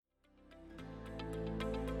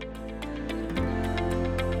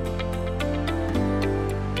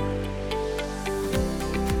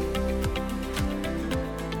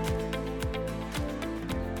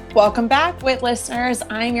Welcome back, WIT listeners.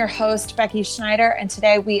 I'm your host, Becky Schneider, and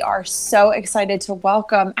today we are so excited to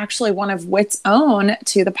welcome actually one of WIT's own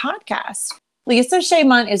to the podcast. Lisa Shea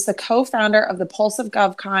Mundt is the co-founder of the Pulse of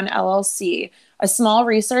GovCon LLC, a small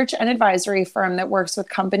research and advisory firm that works with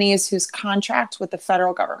companies whose contract with the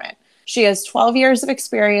federal government. She has 12 years of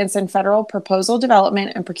experience in federal proposal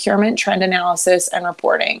development and procurement trend analysis and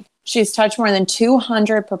reporting. She's touched more than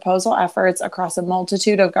 200 proposal efforts across a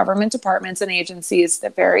multitude of government departments and agencies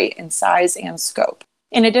that vary in size and scope.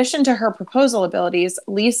 In addition to her proposal abilities,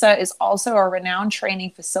 Lisa is also a renowned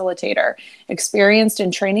training facilitator, experienced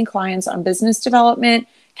in training clients on business development,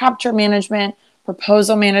 capture management,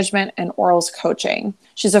 proposal management, and orals coaching.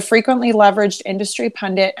 She's a frequently leveraged industry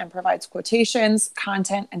pundit and provides quotations,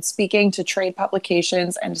 content, and speaking to trade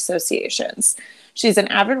publications and associations. She's an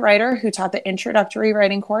avid writer who taught the introductory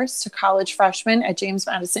writing course to college freshmen at James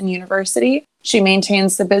Madison University. She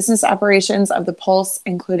maintains the business operations of the Pulse,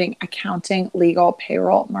 including accounting, legal,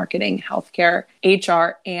 payroll, marketing, healthcare,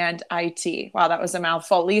 HR, and IT. Wow, that was a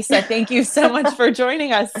mouthful. Lisa, thank you so much for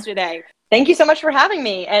joining us today. Thank you so much for having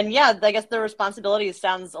me. And yeah, I guess the responsibility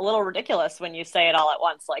sounds a little ridiculous when you say it all at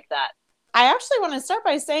once like that. I actually want to start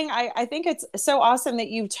by saying I think it's so awesome that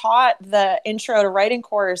you taught the intro to writing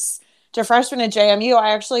course to freshmen at JMU.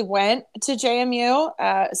 I actually went to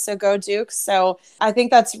JMU, so go Duke. So I think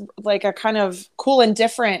that's like a kind of cool and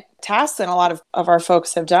different task than a lot of our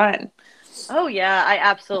folks have done. Oh, yeah, I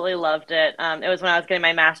absolutely loved it. It was when I was getting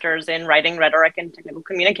my master's in writing, rhetoric, and technical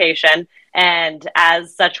communication. And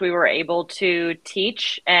as such, we were able to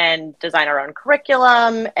teach and design our own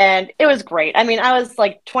curriculum. And it was great. I mean, I was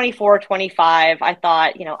like 24, 25. I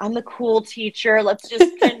thought, I'm the cool teacher. Let's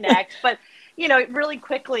just connect. But really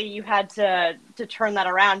quickly you had to turn that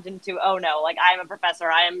around into, oh no, like I'm a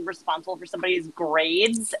professor. I am responsible for somebody's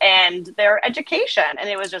grades and their education. And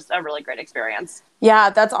it was just a really great experience.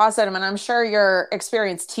 Yeah, that's awesome. And I'm sure your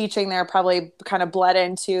experience teaching there probably kind of bled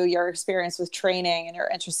into your experience with training and your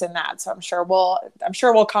interest in that. So I'm sure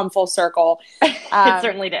we'll come full circle. It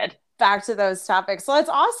certainly did. Back to those topics. So that's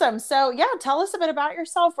awesome. So yeah, tell us a bit about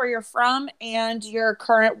yourself, where you're from, and your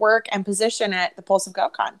current work and position at the Pulse of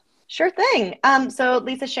GovCon. Sure thing. So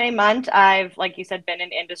Lisa Shea Mundt, I've, like you said, been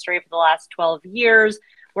in industry for the last 12 years,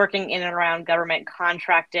 working in and around government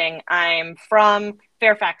contracting. I'm from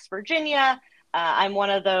Fairfax, Virginia. I'm one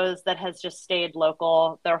of those that has just stayed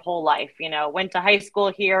local their whole life. Went to high school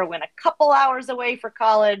here, went a couple hours away for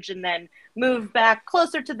college, and then moved back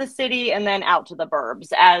closer to the city and then out to the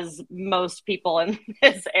burbs, as most people in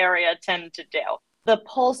this area tend to do. The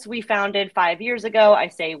Pulse we founded 5 years ago. I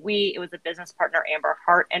say we, it was a business partner, Amber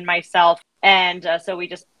Hart, and myself. And so we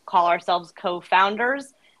just call ourselves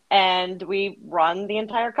co-founders, and we run the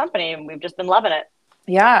entire company, and we've just been loving it.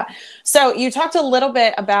 Yeah. So you talked a little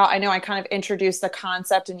bit about, I know I kind of introduced the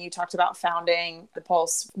concept and you talked about founding the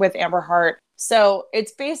Pulse with Amber Hart. So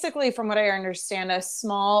it's basically, from what I understand, a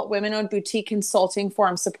small women-owned boutique consulting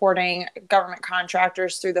firm supporting government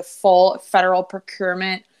contractors through the full federal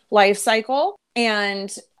procurement life cycle.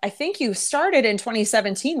 And I think you started in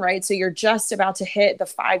 2017, right? So you're just about to hit the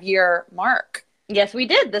 5-year mark. Yes, we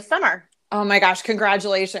did this summer. Oh my gosh,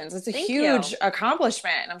 congratulations. It's a huge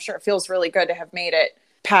accomplishment. I'm sure it feels really good to have made it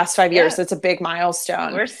past 5 years. It's a big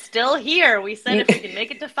milestone. We're still here. We said if we can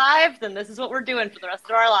make it to 5, then this is what we're doing for the rest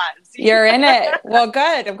of our lives. You're in it. Well,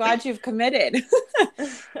 good. I'm glad you've committed.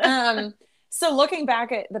 So looking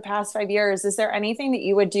back at the past 5 years, is there anything that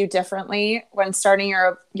you would do differently when starting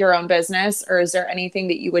your own business, or is there anything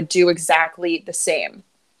that you would do exactly the same?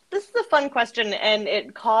 This is a fun question, and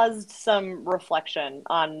it caused some reflection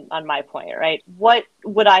on my point, right? What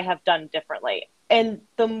would I have done differently? And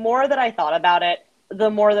the more that I thought about it, the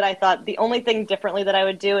more that I thought the only thing differently that I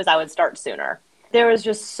would do is I would start sooner. There was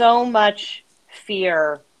just so much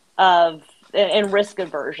fear of and risk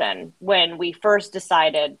aversion when we first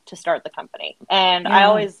decided to start the company. And I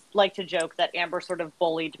always like to joke that Amber sort of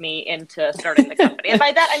bullied me into starting the company. And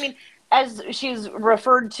by that, I mean, as she's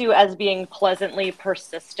referred to as being pleasantly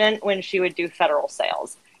persistent when she would do federal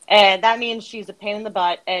sales. And that means she's a pain in the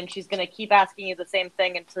butt, and she's going to keep asking you the same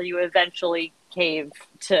thing until you eventually cave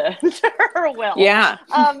to her will. Yeah.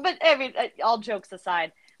 But I mean, all jokes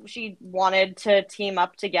aside, she wanted to team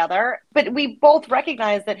up together, but we both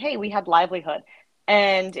recognized that, hey, we had livelihood.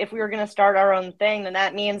 And if we were going to start our own thing, then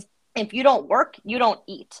that means if you don't work, you don't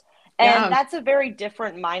eat. And that's a very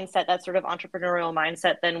different mindset, that sort of entrepreneurial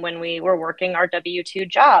mindset, than when we were working our W-2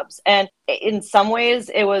 jobs. And in some ways,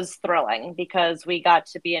 it was thrilling because we got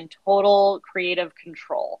to be in total creative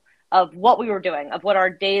control of what we were doing, of what our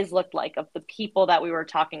days looked like, of the people that we were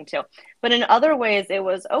talking to. But in other ways, it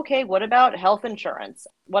was, okay, what about health insurance?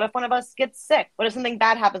 What if one of us gets sick? What if something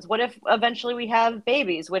bad happens? What if eventually we have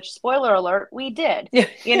babies, which, spoiler alert, we did?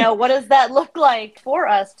 Yeah. What does that look like for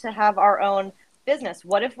us to have our own business?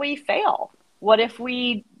 What if we fail? What if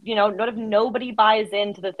what if nobody buys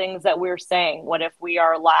into the things that we're saying? What if we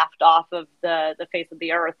are laughed off of the face of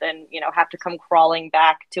the earth and, have to come crawling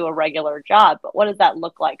back to a regular job? But what does that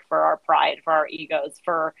look like for our pride, for our egos,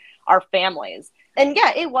 for our families? And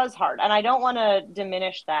yeah, it was hard. And I don't want to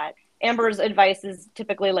diminish that. Amber's advice is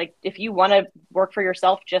typically like, if you want to work for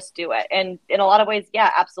yourself, just do it. And in a lot of ways,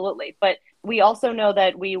 yeah, absolutely. But we also know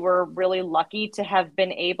that we were really lucky to have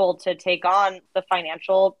been able to take on the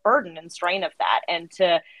financial burden and strain of that, and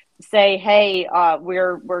to say, hey,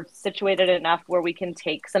 we're situated enough where we can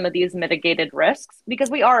take some of these mitigated risks, because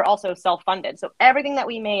we are also self-funded. So everything that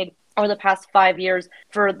we made over the past 5 years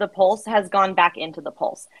for the Pulse has gone back into the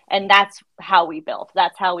Pulse. And that's how we built.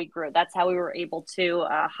 That's how we grew. That's how we were able to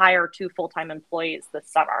hire 2 full-time employees this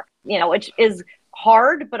summer, which is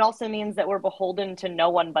hard, but also means that we're beholden to no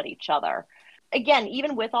one but each other. Again,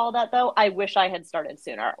 even with all that, though, I wish I had started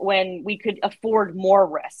sooner, when we could afford more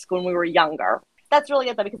risk when we were younger. That's really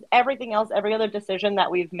it, though, because everything else, every other decision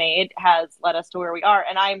that we've made has led us to where we are.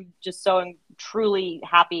 And I'm just so truly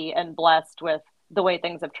happy and blessed with the way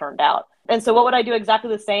things have turned out. And so what would I do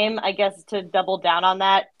exactly the same? I guess to double down on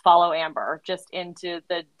that, follow Amber just into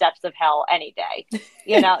the depths of hell any day.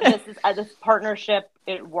 This partnership,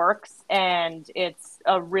 it works, and it's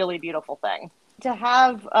a really beautiful thing. To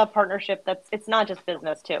have a partnership it's not just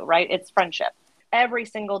business too, right? It's friendship. Every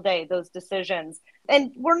single day, those decisions.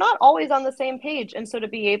 And we're not always on the same page. And so to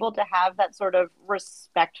be able to have that sort of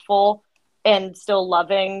respectful and still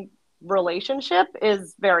loving relationship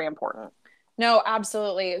is very important. No,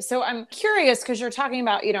 absolutely. So I'm curious, because you're talking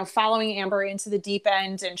about, following Amber into the deep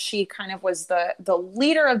end, and she kind of was the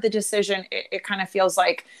leader of the decision. It kind of feels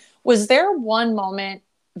like, was there one moment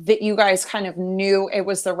that you guys kind of knew it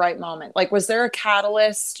was the right moment? Like, was there a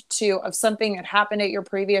catalyst of something that happened at your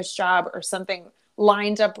previous job, or something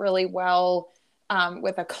lined up really well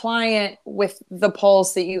with a client, with the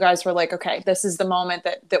Pulse, that you guys were like, okay, this is the moment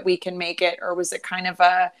that we can make it? Or was it kind of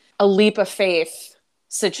a leap of faith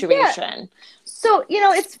situation? Yeah. So,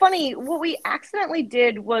 it's funny. What we accidentally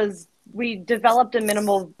did was we developed a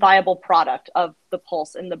minimal viable product of the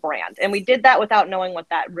Pulse and the brand. And we did that without knowing what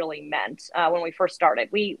that really meant when we first started.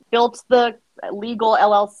 We built the legal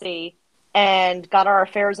LLC and got our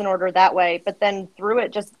affairs in order that way. But then through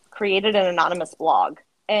it, just created an anonymous blog.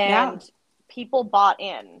 And people bought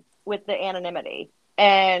in with the anonymity.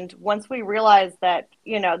 And once we realized that,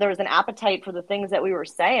 there was an appetite for the things that we were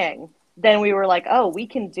saying, then we were like, oh, we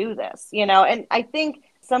can do this, And I think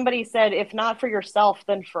somebody said, if not for yourself,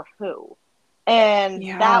 then for who? And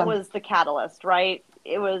that was the catalyst, right?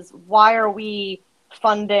 It was, why are we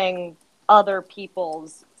funding other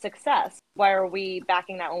people's success? Why are we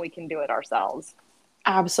backing that when we can do it ourselves?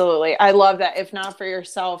 Absolutely. I love that. If not for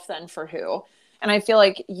yourself, then for who? And I feel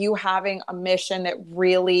like you having a mission that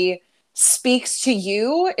really speaks to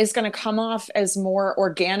you is going to come off as more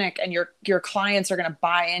organic, and your clients are going to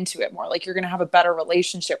buy into it more. Like, you're going to have a better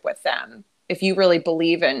relationship with them if you really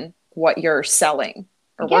believe in what you're selling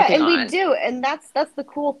or working on. Yeah, and we do. And that's the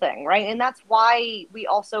cool thing, right? And that's why we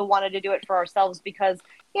also wanted to do it for ourselves, because,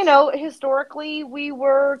 historically we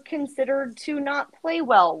were considered to not play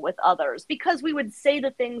well with others, because we would say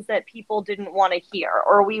the things that people didn't want to hear,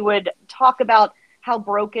 or we would talk about how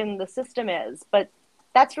broken the system is. But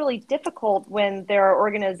that's really difficult when there are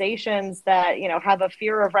organizations that, have a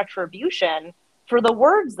fear of retribution for the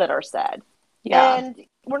words that are said. Yeah. And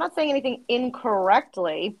we're not saying anything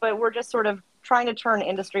incorrectly, but we're just sort of trying to turn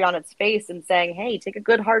industry on its face and saying, hey, take a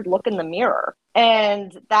good hard look in the mirror.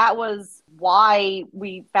 And that was why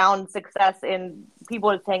we found success in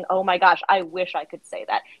people saying, oh my gosh, I wish I could say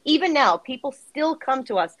that. Even now, people still come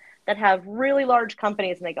to us that have really large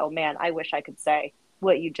companies and they go, man, I wish I could say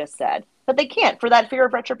what you just said. But they can't, for that fear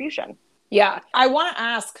of retribution. Yeah. I want to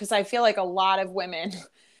ask, because I feel like a lot of women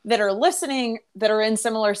that are listening, that are in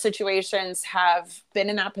similar situations, have been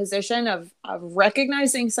in that position of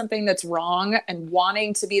recognizing something that's wrong and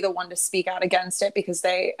wanting to be the one to speak out against it, because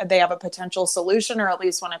they have a potential solution, or at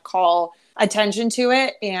least want to call attention to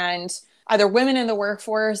it. And either women in the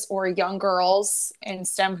workforce or young girls in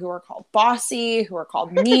STEM who are called bossy, who are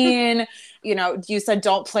called mean. You said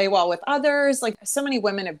don't play well with others. Like, so many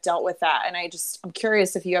women have dealt with that. And I'm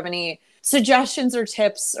curious if you have any suggestions or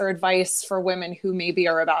tips or advice for women who maybe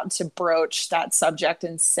are about to broach that subject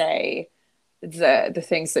and say the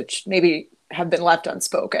things that maybe have been left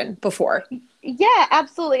unspoken before. Yeah,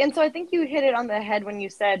 absolutely. And so I think you hit it on the head when you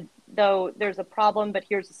said, though, there's a problem, but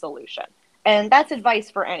here's a solution. And that's advice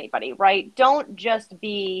for anybody, right? Don't just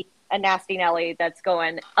be a nasty Nelly that's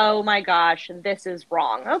going, oh my gosh, this is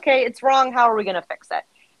wrong. Okay, it's wrong. How are we going to fix it?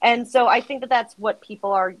 And so I think that that's what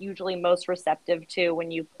people are usually most receptive to when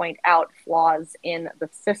you point out flaws in the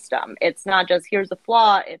system. It's not just here's the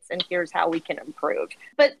flaw, it's and here's how we can improve.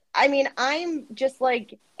 But I mean, I'm just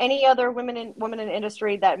like any other women in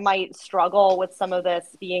industry that might struggle with some of this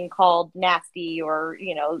being called nasty or,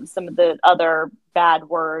 you know, some of the other bad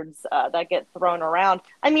words that get thrown around.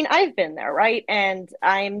 I mean, I've been there, right? And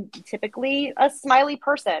I'm typically a smiley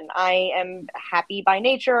person. I am happy by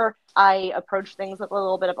nature. I approach things with a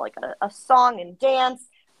little bit of like a song and dance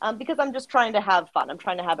because I'm just trying to have fun. I'm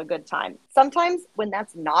trying to have a good time. Sometimes when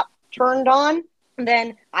that's not turned on,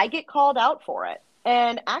 then I get called out for it.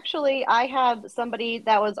 And actually, I have somebody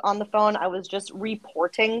that was on the phone. I was just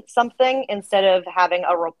reporting something instead of having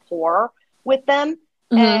a rapport with them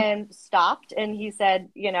Mm-hmm. and stopped. And he said,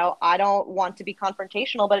 you know, I don't want to be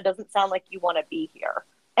confrontational, but it doesn't sound like you want to be here.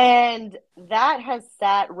 And that has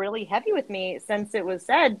sat really heavy with me since it was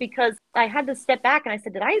said because I had to step back and I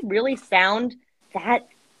said, did I really sound that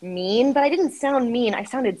mean? But I didn't sound mean. I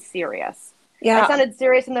sounded serious. I Yeah. sounded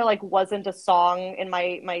serious and there like wasn't a song in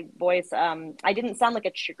my voice. I didn't sound like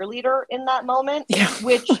a cheerleader in that moment, Yeah.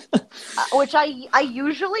 which I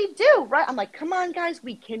usually do, right? I'm like, come on, guys,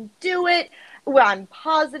 we can do it. Well, I'm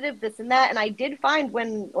positive, this and that. And I did find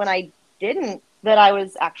when I didn't that I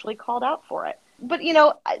was actually called out for it. But you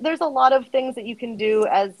know, there's a lot of things that you can do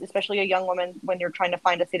as especially a young woman when you're trying to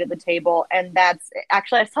find a seat at the table. And that's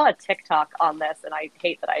actually I saw a TikTok on this, and I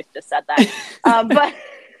hate that I just said that, but.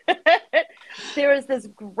 There is this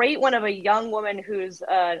great one of a young woman who's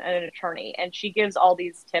an attorney, and she gives all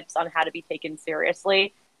these tips on how to be taken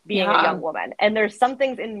seriously being a Yeah. young woman. And there's some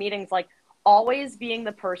things in meetings like always being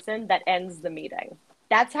the person that ends the meeting.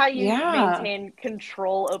 That's how you Yeah. maintain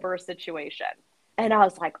control over a situation. And I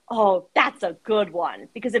was like, oh, that's a good one.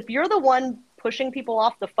 Because if you're the one pushing people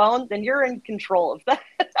off the phone, then you're in control of that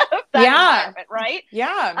Yeah. environment, right?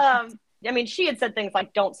 Yeah. I mean, she had said things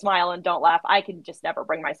like, don't smile and don't laugh. I could just never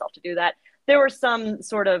bring myself to do that. There were some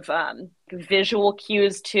sort of visual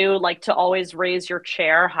cues too, like to always raise your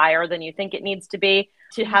chair higher than you think it needs to be,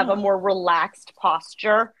 to have a Oh. more relaxed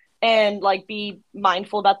posture and like be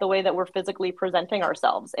mindful about the way that we're physically presenting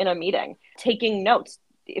ourselves in a meeting. Taking notes.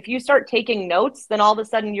 If you start taking notes, then all of a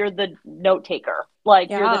sudden you're the note taker,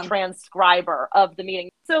 like you're the Yeah. transcriber of the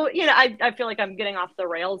meeting. So, you know, I feel like I'm getting off the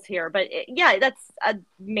rails here, but yeah, that's a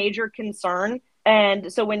major concern.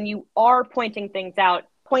 And so when you are pointing things out,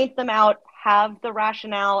 point them out, have the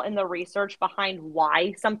rationale and the research behind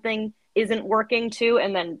why something isn't working too,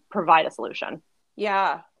 and then provide a solution.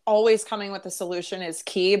 Yeah. Always coming with a solution is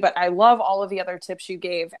key, but I love all of the other tips you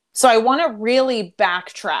gave. So I want to really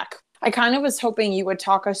backtrack. I kind of was hoping you would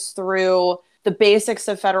talk us through the basics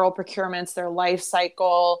of federal procurements, their life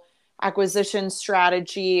cycle, acquisition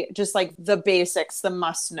strategy, just like the basics, the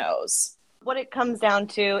must knows. What it comes down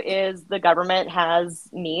to is the government has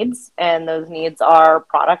needs, and those needs are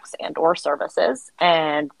products and or services,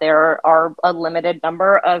 and there are a limited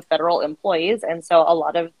number of federal employees, and so a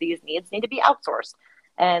lot of these needs need to be outsourced.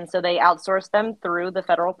 And so they outsource them through the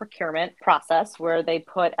federal procurement process where they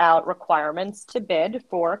put out requirements to bid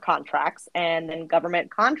for contracts. And then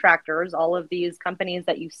government contractors, all of these companies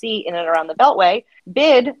that you see in and around the Beltway,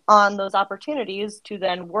 bid on those opportunities to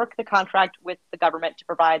then work the contract with the government to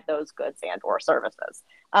provide those goods and or services.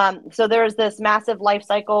 So there's this massive life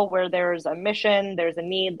cycle where there's a mission, there's a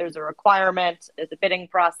need, there's a requirement, there's a bidding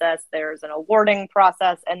process, there's an awarding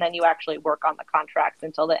process, and then you actually work on the contracts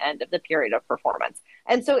until the end of the period of performance.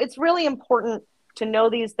 And so it's really important to know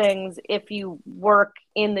these things if you work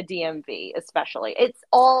in the DMV, especially. It's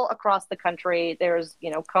all across the country. There's,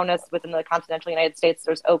 you know, CONUS within the continental United States.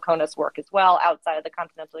 There's OCONUS work as well outside of the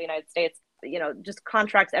continental United States. You know, just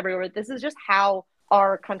contracts everywhere. This is just how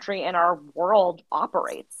our country and our world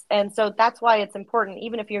operates. And so that's why it's important,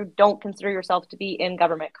 even if you don't consider yourself to be in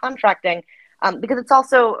government contracting, because it's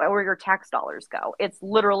also where your tax dollars go. It's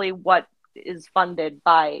literally what is funded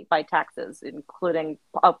by taxes, including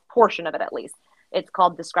a portion of it at least. It's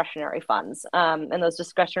called discretionary funds, and those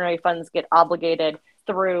discretionary funds get obligated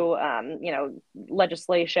through you know,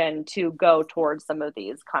 legislation to go towards some of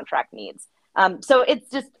these contract needs. So it's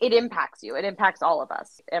just it impacts you. It impacts all of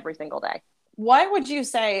us every single day. What would you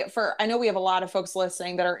say for, I know we have a lot of folks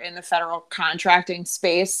listening that are in the federal contracting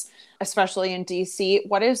space, especially in DC.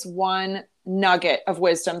 What is one nugget of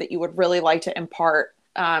wisdom that you would really like to impart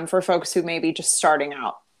for folks who may be just starting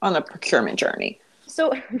out on the procurement journey?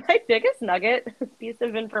 So my biggest nugget, piece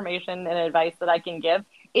of information and advice that I can give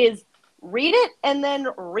is read it and then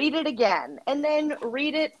read it again and then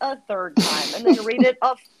read it a third time and then read it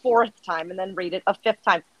a fourth time and then read it a fifth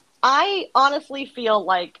time. I honestly feel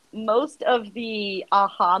like most of the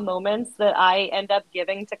aha moments that I end up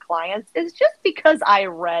giving to clients is just because I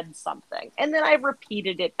read something and then I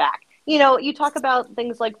repeated it back. You know, you talk about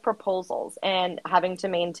things like proposals and having to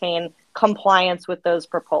maintain compliance with those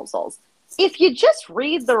proposals. If you just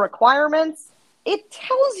read the requirements, it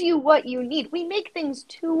tells you what you need. We make things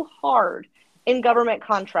too hard in government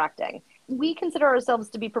contracting. We consider ourselves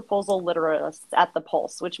to be proposal literalists at the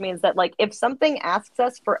Pulse, which means that like if something asks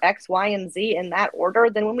us for X, Y, and Z in that order,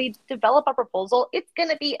 then when we develop a proposal, it's going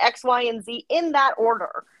to be X, Y, and Z in that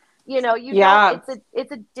order. You know, you Yeah. don't,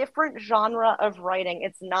 it's a different genre of writing.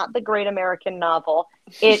 It's not the great American novel.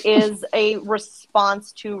 It is a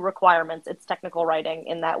response to requirements. It's technical writing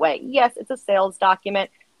in that way. Yes, it's a sales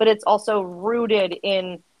document, but it's also rooted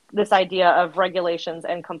in this idea of regulations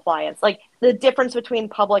and compliance, like the difference between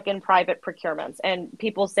public and private procurements. And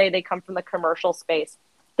people say they come from the commercial space.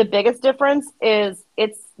 The biggest difference is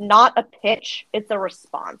it's not a pitch, it's a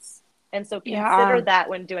response. And so consider that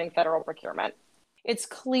when doing federal procurement. It's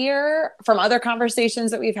clear from other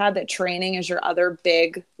conversations that we've had that training is your other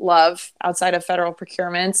big love outside of federal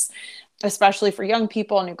procurements, especially for young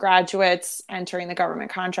people, new graduates entering the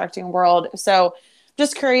government contracting world. So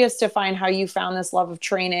just curious to find how you found this love of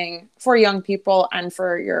training for young people and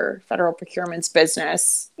for your federal procurements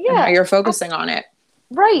business and how you're focusing on it.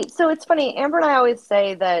 Right. So it's funny. Amber and I always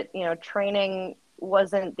say that, you know, training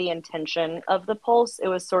wasn't the intention of the Pulse. It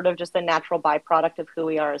was sort of just a natural byproduct of who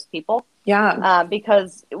we are as people. Yeah.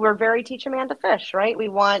 Because we're very teach a man to fish, right? We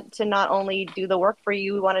want to not only do the work for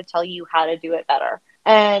you, we want to tell you how to do it better.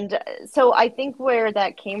 And so I think where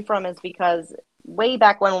that came from is because way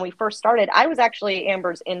back when we first started, I was actually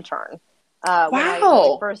Amber's intern. Wow. When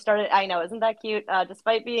I first started, I know, isn't that cute?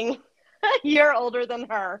 Despite being a year older than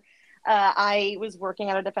her, I was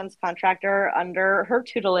working at a defense contractor under her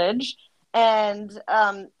tutelage. And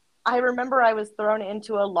I remember I was thrown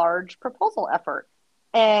into a large proposal effort.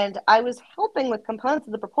 And I was helping with components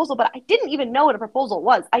of the proposal, but I didn't even know what a proposal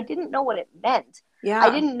was. I didn't know what it meant. Yeah. I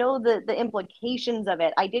didn't know the implications of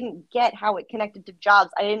it. I didn't get how it connected to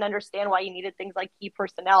jobs. I didn't understand why you needed things like key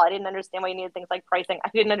personnel. I didn't understand why you needed things like pricing. I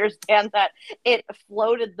didn't understand that it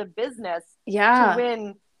floated the business to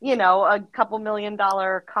win, you know, a couple $1 million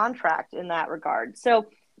contract in that regard. So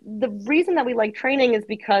the reason that we like training is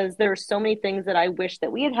because there are so many things that I wish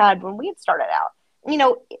that we had had when we had started out. You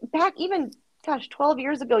know, back even, 12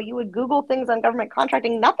 years ago, you would Google things on government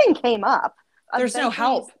contracting. Nothing came up. There's no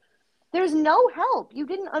help. There's no help. You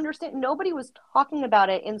didn't understand. Nobody was talking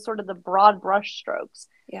about it in sort of the broad brush strokes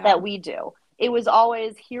that we do. It was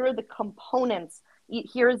always, here are the components.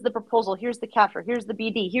 Here's the proposal. Here's the capture. Here's the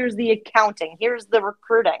BD. Here's the accounting. Here's the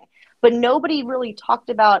recruiting. But nobody really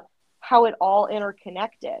talked about how it all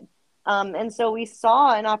interconnected. And so we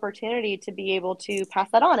saw an opportunity to be able to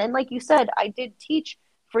pass that on. And like you said, I did teach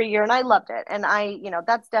for a year and I loved it. And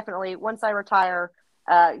that's definitely, once I retire,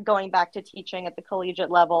 going back to teaching at the collegiate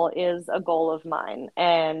level is a goal of mine.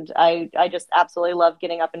 And I just absolutely love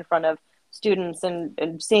getting up in front of students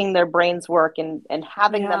and seeing their brains work and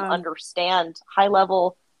having them understand high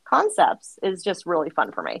level concepts is just really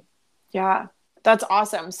fun for me. Yeah, that's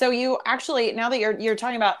awesome. So you actually, now that you're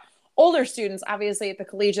talking about older students, obviously at the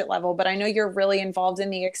collegiate level, but I know you're really involved in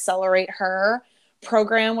the Accelerate Her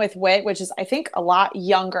program with WIT, which is, I think, a lot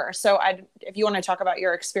younger. So if you want to talk about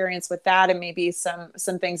your experience with that and maybe some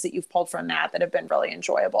things that you've pulled from that have been really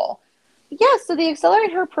enjoyable. Yeah, so the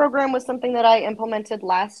Accelerate Her program was something that I implemented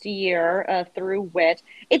last year through WIT.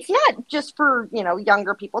 It's not just for,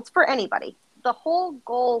 younger people, it's for anybody. The whole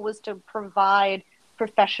goal was to provide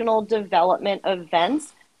professional development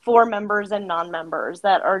events for members and non-members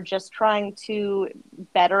that are just trying to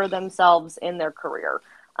better themselves in their career.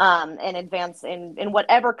 And advance in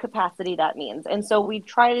whatever capacity that means. And so we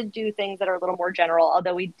try to do things that are a little more general,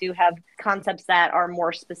 although we do have concepts that are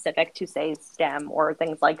more specific to, say, STEM or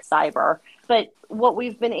things like cyber. But what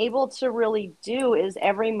we've been able to really do is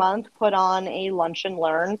every month put on a lunch and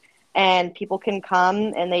learn, and people can come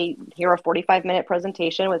and they hear a 45-minute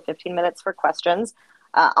presentation with 15 minutes for questions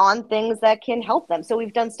on things that can help them. So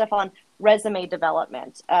we've done stuff on resume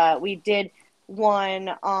development. We did one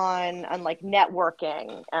on like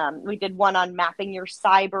networking. We did one on mapping your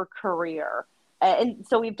cyber career. And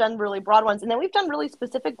so we've done really broad ones. And then we've done really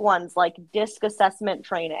specific ones like DISC assessment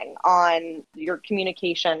training on your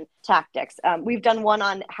communication tactics. We've done one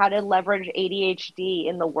on how to leverage ADHD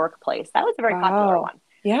in the workplace. That was a very popular one.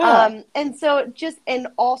 Yeah. And so just in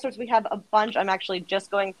all sorts, we have a bunch. I'm actually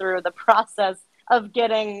just going through the process of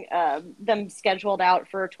getting them scheduled out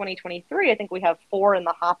for 2023. I think we have 4 in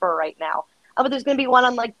the hopper right now. But there's going to be one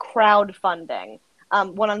on like crowdfunding,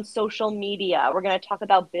 one on social media. We're going to talk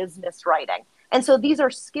about business writing. And so these are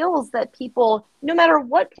skills that people, no matter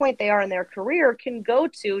what point they are in their career, can go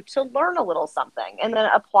to learn a little something and then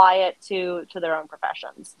apply it to their own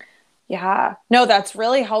professions. Yeah. No, that's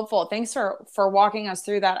really helpful. Thanks for walking us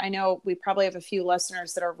through that. I know we probably have a few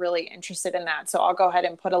listeners that are really interested in that. So I'll go ahead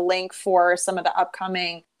and put a link for some of the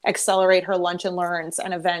upcoming Accelerate Her Lunch and Learns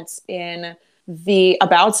and events in the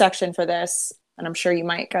About section for this. And I'm sure you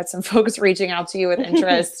might get some folks reaching out to you with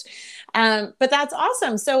interest. But that's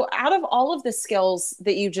awesome. So out of all of the skills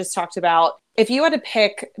that you just talked about, if you had to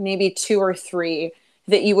pick maybe 2 or 3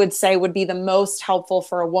 that you would say would be the most helpful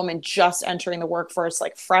for a woman just entering the workforce,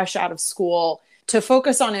 like fresh out of school, to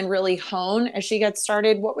focus on and really hone as she gets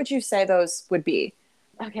started, what would you say those would be?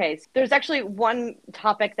 Okay, so there's actually one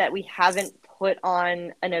topic that we haven't put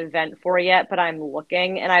on an event for yet, but I'm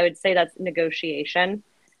looking, and I would say that's negotiation.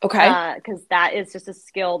 Okay. Because that is just a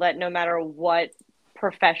skill that no matter what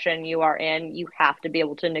profession you are in, you have to be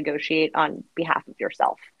able to negotiate on behalf of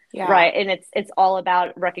yourself. Yeah. Right. And it's all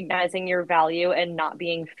about recognizing your value and not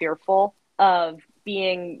being fearful of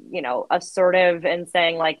being, assertive and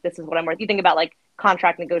saying like, this is what I'm worth. You think about like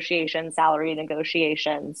contract negotiations, salary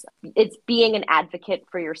negotiations. It's being an advocate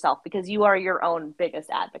for yourself because you are your own biggest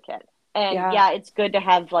advocate. And yeah, it's good to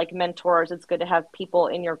have like mentors. It's good to have people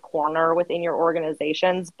in your corner within your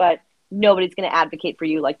organizations, but nobody's going to advocate for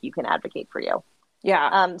you like you can advocate for you.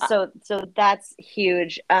 Yeah. So that's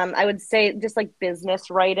huge. I would say just like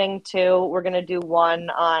business writing too. We're going to do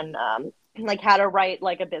one on like how to write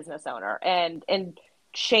like a business owner and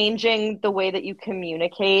changing the way that you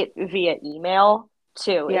communicate via email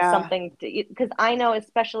too is something because I know,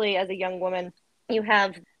 especially as a young woman, you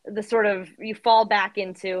have the sort of, you fall back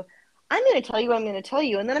into, I'm going to tell you what I'm going to tell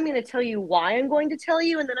you, and then I'm going to tell you why I'm going to tell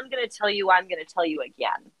you, and then I'm going to tell you why I'm going to tell you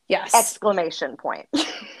again. Yes. Exclamation point.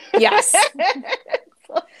 Yes.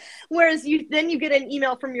 Whereas you get an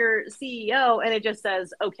email from your CEO and it just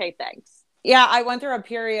says, okay, thanks. Yeah, I went through a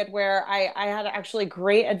period where I had actually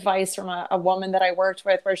great advice from a woman that I worked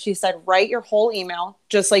with where she said, write your whole email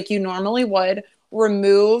just like you normally would,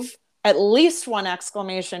 remove at least one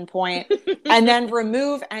exclamation point, and then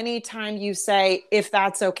remove anytime you say, if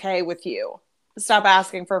that's okay with you. Stop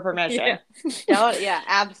asking for permission. Yeah,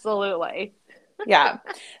 absolutely. Yeah.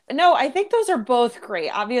 No, I think those are both great.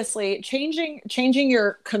 Obviously, changing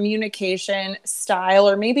your communication style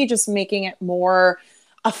or maybe just making it more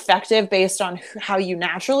effective based on how you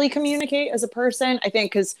naturally communicate as a person. I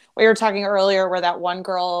think because we were talking earlier where that one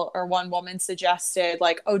girl or one woman suggested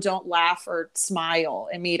like, oh, don't laugh or smile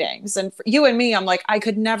in meetings. And for you and me, I'm like, I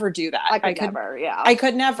could never do that. I could never, yeah. I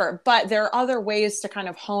could never. But there are other ways to kind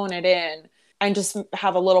of hone it in and just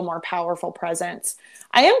have a little more powerful presence.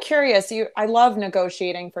 I am curious. I love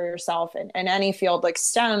negotiating for yourself in any field, like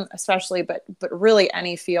STEM especially, but really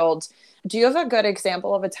any field. Do you have a good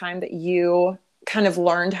example of a time that you kind of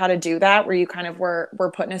learned how to do that, where you kind of were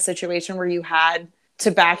put in a situation where you had to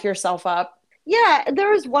back yourself up? Yeah, there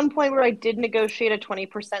was one point where I did negotiate a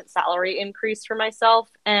 20% salary increase for myself,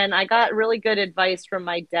 and I got really good advice from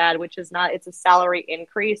my dad, which is not, it's a salary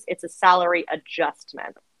increase, it's a salary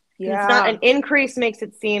adjustment. Yeah. It's not, an increase makes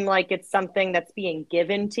it seem like it's something that's being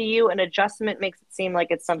given to you. An adjustment makes it seem like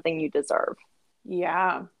it's something you deserve.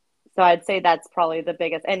 Yeah. So I'd say that's probably the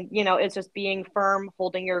biggest. And, it's just being firm,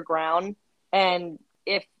 holding your ground. And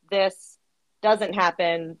if this doesn't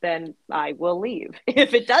happen, then I will leave.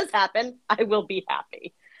 If it does happen, I will be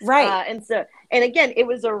happy. Right. And again, it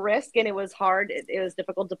was a risk and it was hard. It was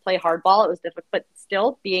difficult to play hardball. It was difficult, but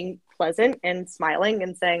still being pleasant and smiling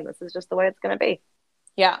and saying, this is just the way it's going to be.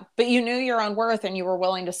 Yeah. But you knew your own worth and you were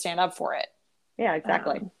willing to stand up for it. Yeah,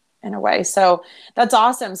 exactly. In a way. So that's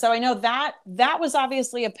awesome. So I know that was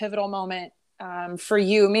obviously a pivotal moment for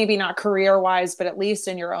you, maybe not career wise, but at least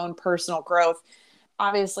in your own personal growth.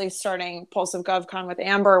 Obviously starting Pulse of GovCon with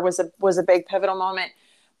Amber was a big pivotal moment.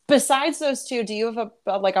 Besides those two, do you have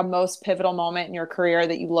a most pivotal moment in your career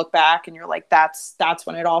that you look back and you're like, that's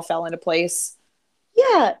when it all fell into place?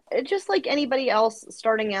 Yeah, just like anybody else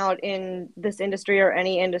starting out in this industry or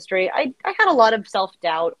any industry, I had a lot of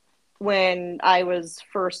self-doubt when I was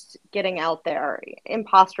first getting out there.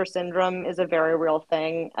 Imposter syndrome is a very real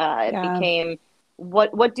thing. It became,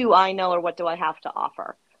 what do I know or what do I have to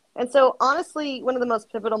offer? And so honestly, one of the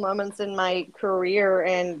most pivotal moments in my career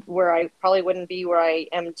and where I probably wouldn't be where I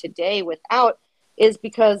am today without is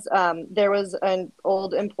because there was an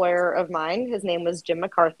old employer of mine. His name was Jim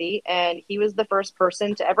McCarthy, and he was the first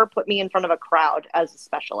person to ever put me in front of a crowd as a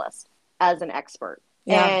specialist, as an expert.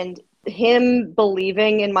 Yeah. And him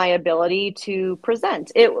believing in my ability to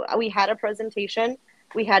present. We had a presentation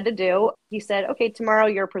we had to do. He said, okay, tomorrow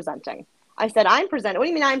you're presenting. I said, I'm presenting. What do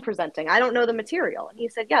you mean I'm presenting? I don't know the material. And he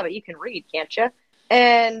said, yeah, but you can read, can't you?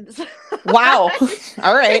 And wow.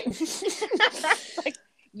 All right. Like,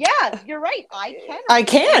 yeah, you're right. I can read. I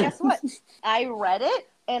can. And guess what? I read it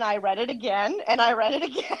and I read it again and I read it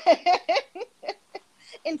again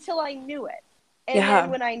until I knew it. And then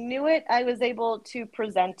when I knew it, I was able to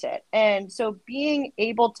present it. And so being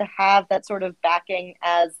able to have that sort of backing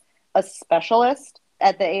as a specialist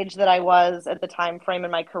at the age that I was, at the time frame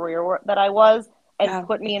in my career that I was, and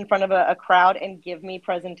put me in front of a crowd and give me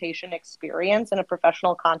presentation experience in a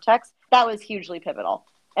professional context, that was hugely pivotal.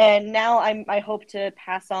 And now I hope to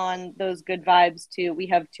pass on those good vibes we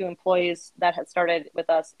have 2 employees that had started with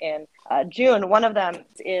us in June. One of them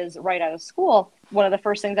is right out of school. One of the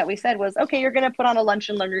first things that we said was, okay, you're going to put on a lunch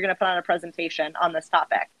and learn, you're going to put on a presentation on this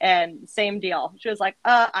topic. And same deal. She was like,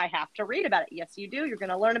 I have to read about it. Yes, you do. You're going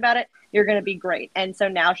to learn about it. You're going to be great. And so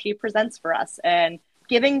now she presents for us, and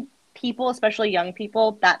giving people, especially young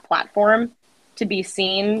people, that platform to be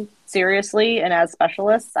seen seriously and as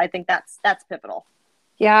specialists, I think that's pivotal.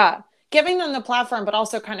 Yeah. Giving them the platform, but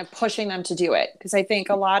also kind of pushing them to do it. Because I think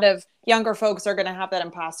a lot of younger folks are going to have that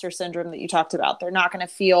imposter syndrome that you talked about. They're not going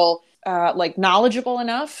to feel like knowledgeable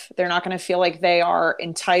enough. They're not going to feel like they are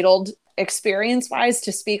entitled experience-wise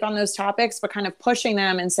to speak on those topics, but kind of pushing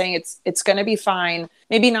them and saying it's going to be fine.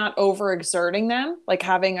 Maybe not overexerting them, like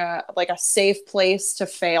having a safe place to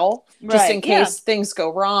fail, just in case things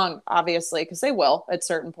go wrong, obviously, because they will at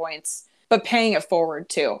certain points. But paying it forward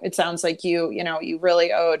too. It sounds like you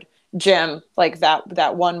really owed Jim like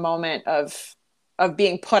that one moment of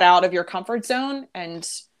being put out of your comfort zone and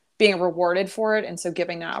being rewarded for it. And so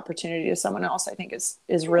giving that opportunity to someone else, I think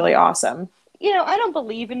is really awesome. I don't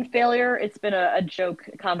believe in failure. It's been a joke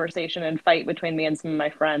conversation and fight between me and some of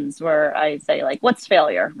my friends where I say, like, what's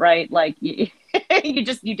failure, right? Like you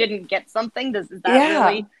didn't get something. Is that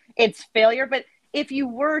really, it's failure? But if you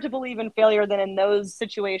were to believe in failure, then in those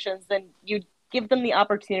situations, then you give them the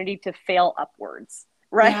opportunity to fail upwards,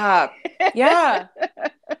 right? Yeah.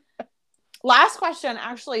 Last question,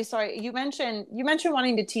 actually. So you mentioned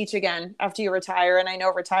wanting to teach again after you retire. And I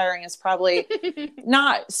know retiring is probably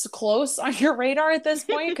not close on your radar at this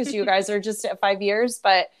point because you guys are just at 5 years,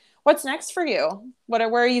 but what's next for you?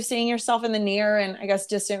 Where are you seeing yourself in the near and I guess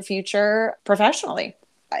distant future professionally?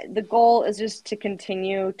 The goal is just to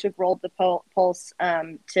continue to roll the pulse,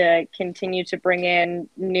 to continue to bring in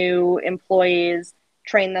new employees,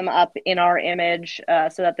 train them up in our image,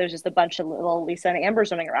 so that there's just a bunch of little Lisa and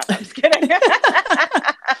Ambers running around. I'm just kidding.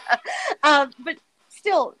 But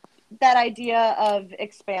still, that idea of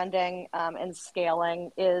expanding and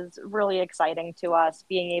scaling is really exciting to us,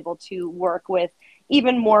 being able to work with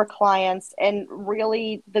even more clients. And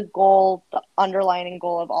really the underlying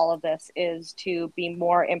goal of all of this is to be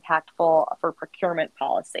more impactful for procurement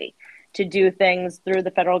policy, to do things through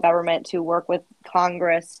the federal government, to work with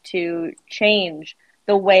Congress to change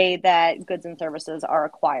the way that goods and services are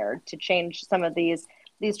acquired, to change some of these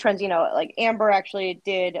trends. Like Amber actually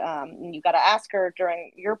did, you got to ask her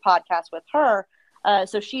during your podcast with her.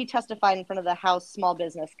 So she testified in front of the House Small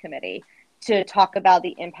Business Committee to talk about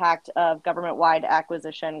the impact of government-wide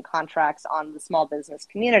acquisition contracts on the small business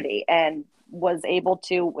community, and was able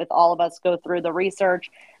to, with all of us, go through the research,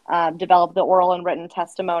 develop the oral and written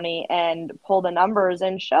testimony, and pull the numbers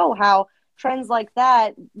and show how trends like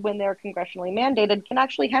that, when they're congressionally mandated, can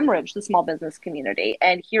actually hemorrhage the small business community.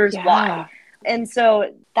 And here's why. And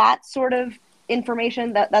so that sort of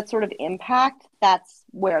information, that sort of impact, that's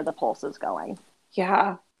where the pulse is going.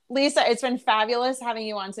 Yeah. Lisa, it's been fabulous having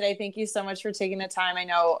you on today. Thank you so much for taking the time. I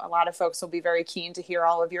know a lot of folks will be very keen to hear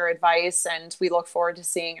all of your advice, and we look forward to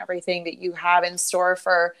seeing everything that you have in store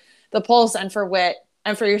for the Pulse and for WIT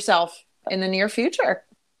and for yourself in the near future.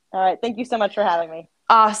 All right. Thank you so much for having me.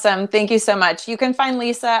 Awesome. Thank you so much. You can find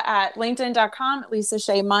Lisa at linkedin.com, Lisa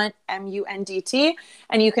Shea Mundt, MUNDT.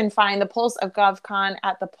 And you can find the Pulse of GovCon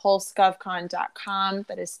at thepulsegovcon.com.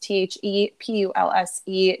 That is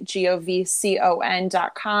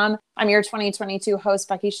ThePulseGovCon.com. I'm your 2022 host,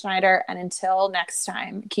 Becky Schneider. And until next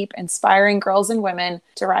time, keep inspiring girls and women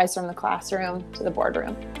to rise from the classroom to the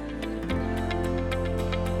boardroom.